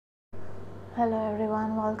Hello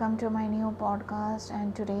everyone, welcome to my new podcast.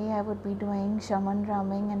 And today I would be doing shaman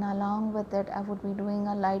drumming, and along with it I would be doing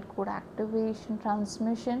a light code activation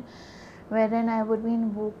transmission wherein I would be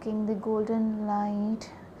invoking the golden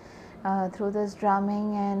light through this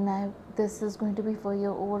drumming. And this is going to be for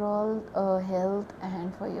your overall health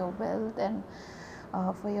and for your wealth and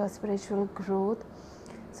for your spiritual growth.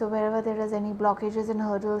 So wherever there is any blockages and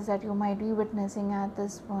hurdles that you might be witnessing at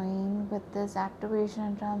this point, with this activation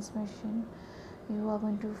and transmission, you are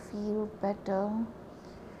going to feel better,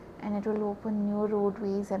 and it will open new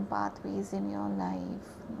roadways and pathways in your life.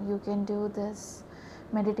 You can do this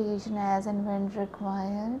meditation as and when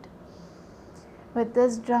required. With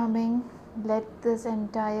this drumming, let this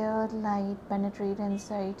entire light penetrate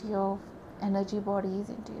inside your energy bodies,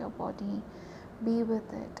 into your body. Be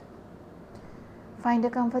with it. Find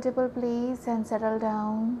a comfortable place and settle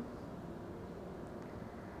down.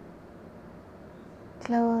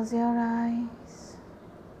 Close your eyes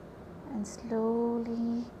and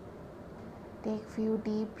slowly take few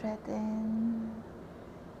deep breaths in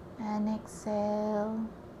and exhale.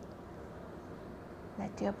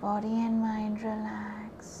 Let your body and mind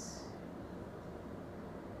relax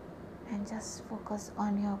and just focus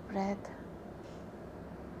on your breath.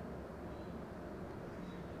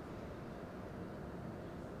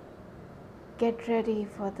 Get ready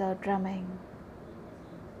for the drumming.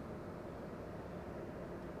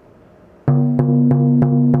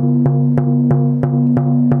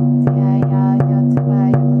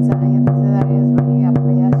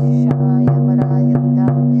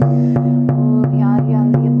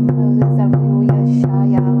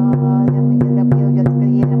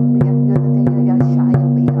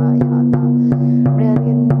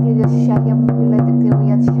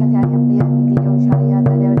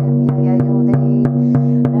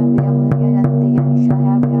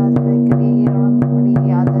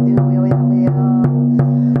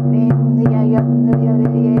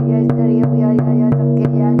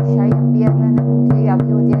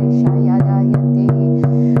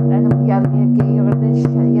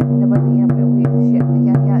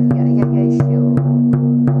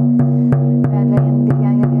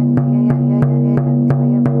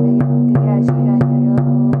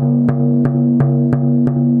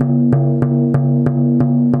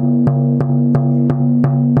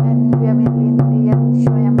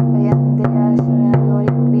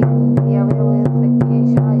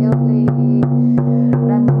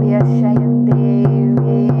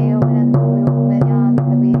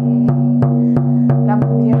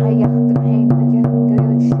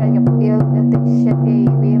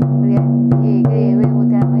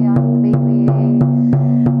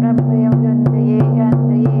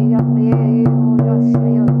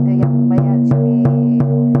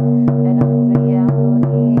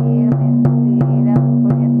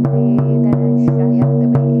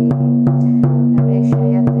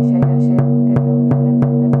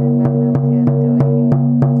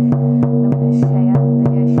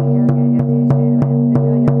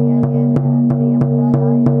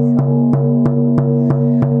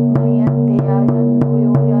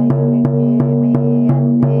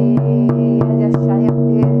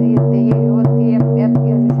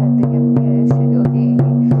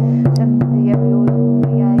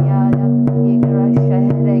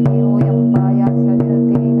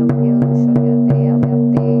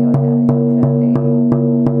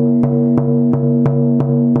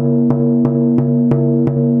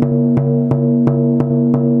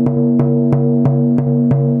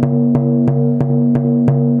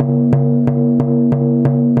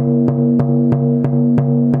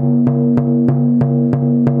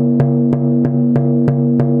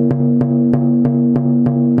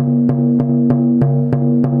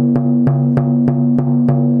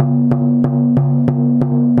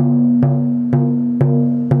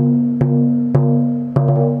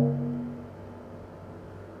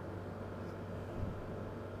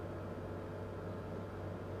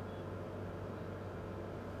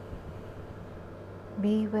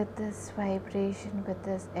 Be with this vibration, with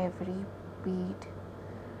this every beat,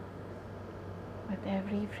 with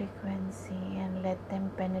every frequency, and let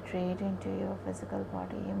them penetrate into your physical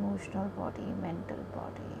body, emotional body, mental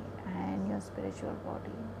body, and your spiritual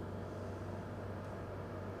body.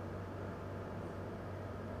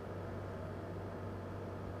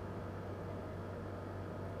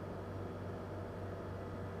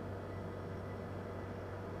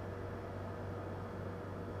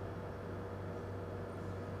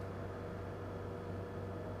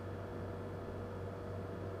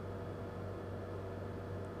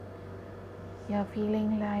 You're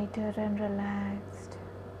feeling lighter and relaxed.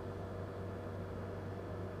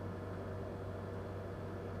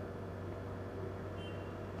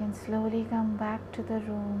 can slowly come back to the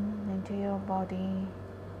room, into your body.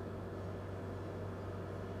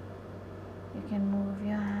 You can move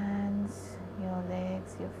your hands, your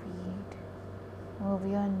legs, your feet, move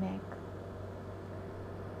your neck.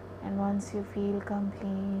 And once you feel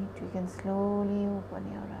complete, you can slowly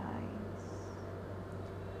open your eyes.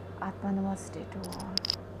 Atma Namaste to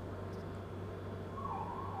all.